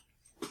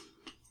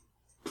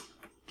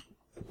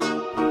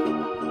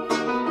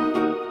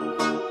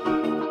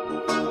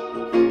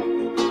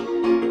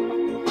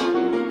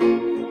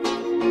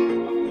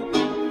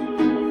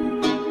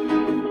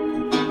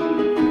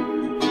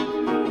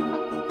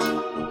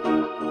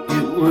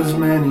was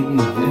many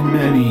and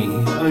many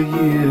a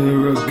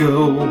year ago,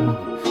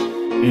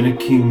 in a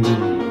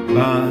kingdom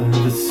by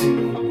the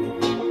sea,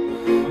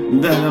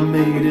 that a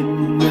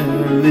maiden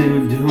there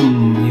lived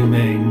whom you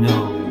may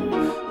know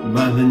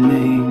by the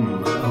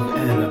name of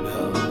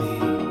Annabel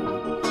Lee.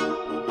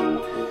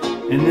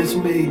 And this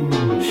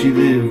maiden, she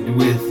lived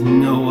with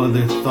no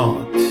other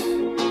thought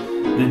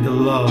than to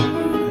love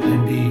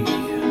and be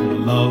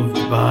loved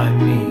by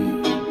me.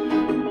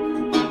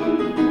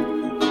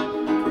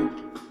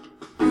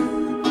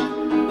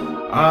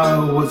 I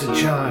was a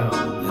child,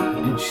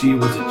 and she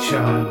was a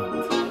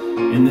child,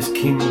 in this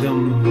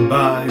kingdom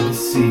by the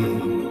sea.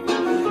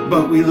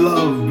 But we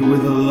loved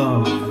with a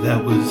love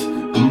that was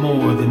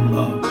more than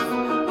love,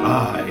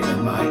 I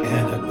and my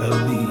Annabel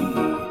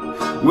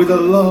Lee, with a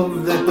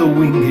love that the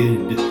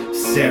winged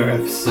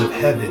seraphs of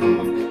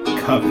heaven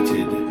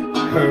coveted,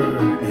 her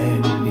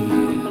and me.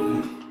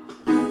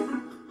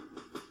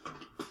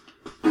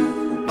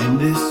 And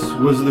this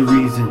was the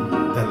reason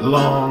that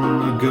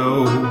long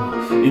ago,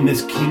 in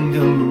this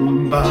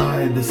kingdom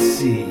by the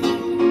sea,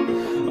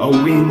 a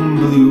wind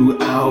blew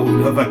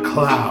out of a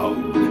cloud,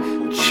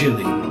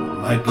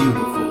 chilling my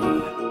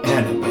beautiful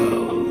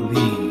Annabel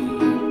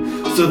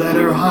Lee, so that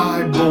her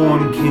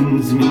highborn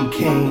kinsman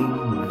came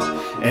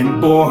and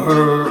bore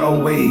her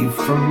away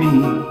from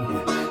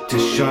me, to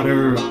shut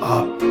her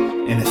up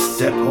in a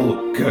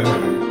sepulchre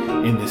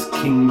in this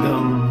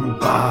kingdom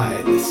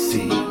by the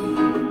sea.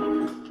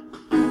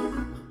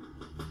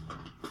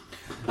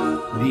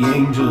 The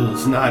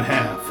angels, not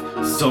half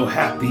so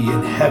happy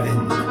in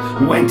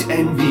heaven, went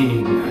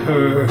envying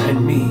her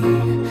and me.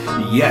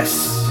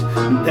 Yes,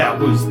 that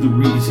was the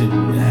reason,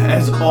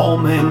 as all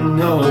men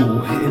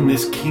know in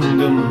this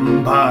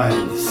kingdom by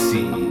the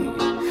sea,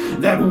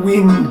 that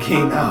wind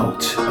came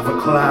out of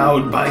a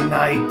cloud by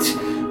night,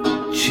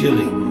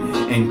 chilling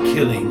and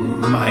killing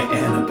my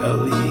Annabel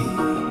Lee.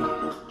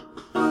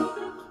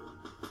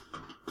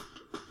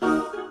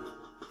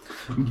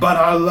 But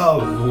our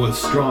love was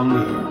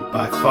stronger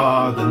by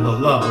far than the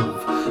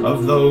love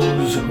of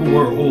those who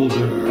were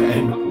older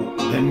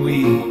than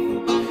we,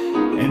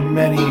 and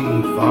many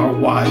far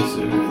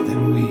wiser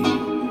than we,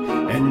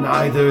 and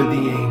neither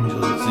the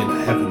angels in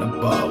heaven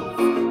above,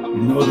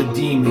 nor the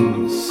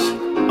demons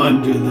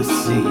under the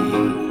sea,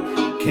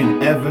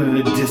 can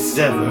ever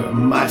dissever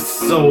my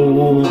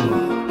soul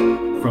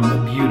from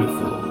the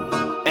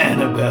beautiful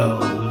Annabel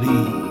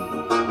Lee.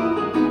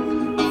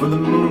 For the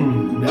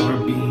moon never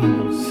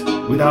beams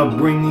without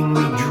bringing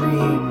me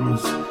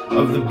dreams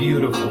of the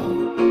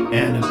beautiful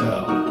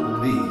Annabel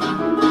Lee.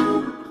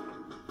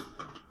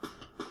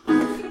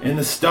 And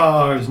the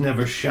stars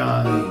never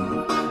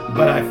shine,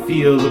 but I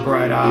feel the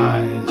bright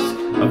eyes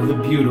of the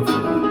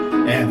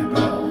beautiful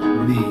Annabel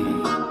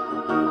Lee.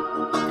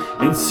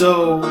 And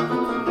so,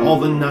 all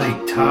the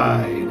night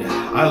tide,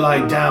 I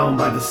lie down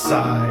by the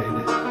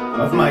side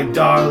of my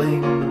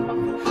darling,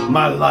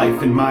 my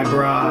life and my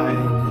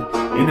bride,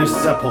 in her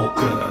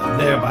sepulchre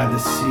there by the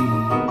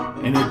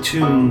sea, in her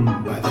tomb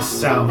by the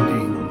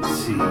sounding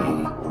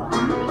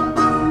sea.